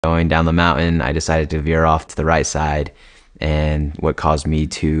Going down the mountain, I decided to veer off to the right side, and what caused me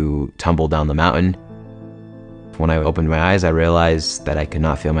to tumble down the mountain. When I opened my eyes, I realized that I could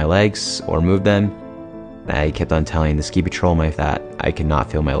not feel my legs or move them. I kept on telling the ski patrolman that I could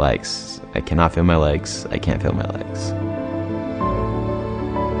not feel my legs. I cannot feel my legs. I can't feel my legs.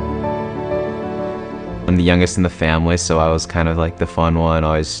 I'm the youngest in the family, so I was kind of like the fun one,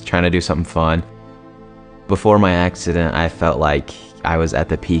 always trying to do something fun. Before my accident, I felt like I was at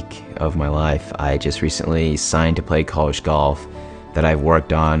the peak of my life. I just recently signed to play college golf that I've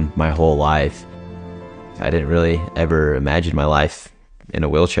worked on my whole life. I didn't really ever imagine my life in a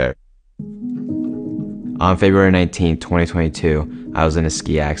wheelchair. On February 19, 2022, I was in a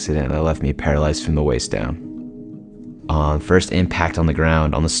ski accident that left me paralyzed from the waist down. On first impact on the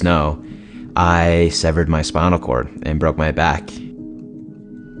ground, on the snow, I severed my spinal cord and broke my back.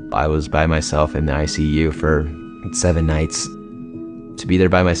 I was by myself in the ICU for 7 nights. To be there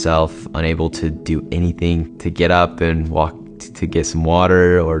by myself, unable to do anything, to get up and walk to get some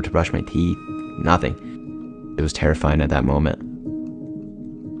water or to brush my teeth, nothing. It was terrifying at that moment.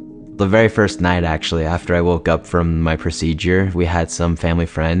 The very first night, actually, after I woke up from my procedure, we had some family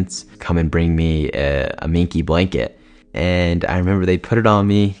friends come and bring me a Minky blanket. And I remember they put it on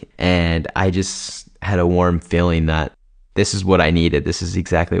me, and I just had a warm feeling that this is what I needed. This is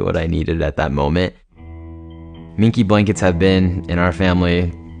exactly what I needed at that moment. Minky blankets have been in our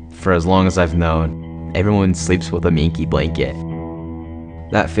family for as long as I've known. Everyone sleeps with a Minky blanket.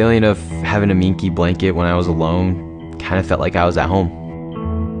 That feeling of having a Minky blanket when I was alone kind of felt like I was at home.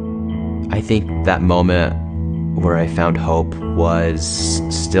 I think that moment where I found hope was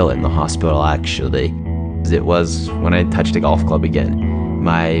still in the hospital, actually. It was when I touched a golf club again.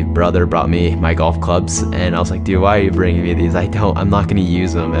 My brother brought me my golf clubs, and I was like, dude, why are you bringing me these? I'm not gonna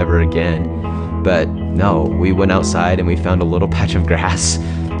use them ever again. But no, we went outside and we found a little patch of grass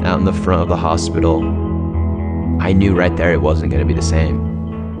out in the front of the hospital. I knew right there it wasn't gonna be the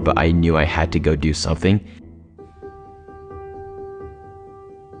same, but I knew I had to go do something.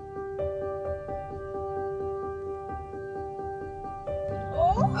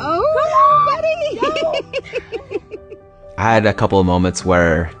 I had a couple of moments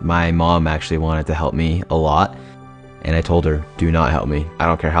where my mom actually wanted to help me a lot, and I told her, do not help me. I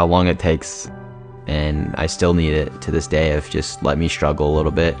don't care how long it takes, and I still need it to this day of just let me struggle a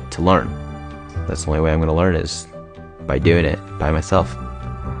little bit to learn. That's the only way I'm gonna learn is by doing it by myself.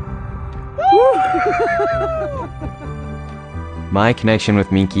 My connection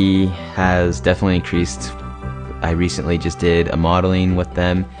with Minky has definitely increased. I recently just did a modeling with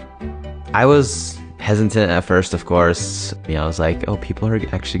them. I was hesitant at first, of course. I was like, oh, people are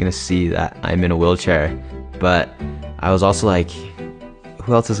actually gonna see that I'm in a wheelchair. But I was also like,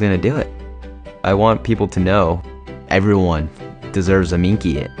 who else is gonna do it? I want people to know everyone deserves a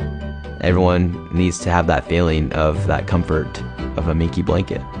Minky. Everyone needs to have that feeling of that comfort of a Minky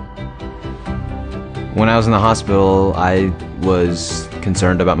blanket. When I was in the hospital, I was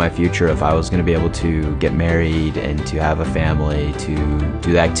concerned about my future, if I was going to be able to get married and to have a family, to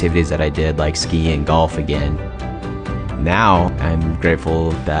do the activities that I did, like ski and golf again. Now, I'm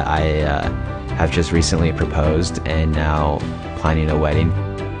grateful that I have just recently proposed and now planning a wedding,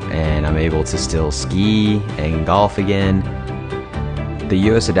 and I'm able to still ski and golf again. The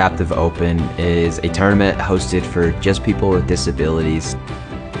US Adaptive Open is a tournament hosted for just people with disabilities.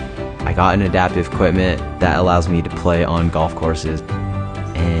 I got an adaptive equipment that allows me to play on golf courses,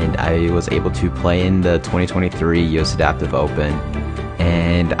 and I was able to play in the 2023 US Adaptive Open,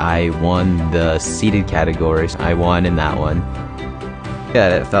 and I won the seated categories. I won in that one.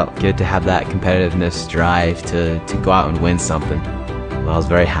 Yeah, it felt good to have that competitiveness drive to go out and win something. I was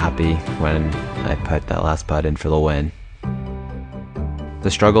very happy when I put that last putt in for the win.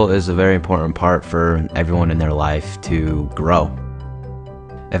 The struggle is a very important part for everyone in their life to grow.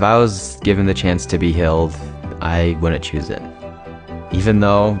 If I was given the chance to be healed, I wouldn't choose it. Even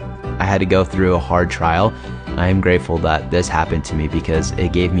though I had to go through a hard trial, I am grateful that this happened to me because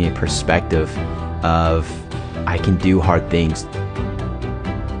it gave me a perspective of I can do hard things.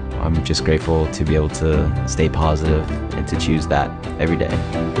 I'm just grateful to be able to stay positive and to choose that every day.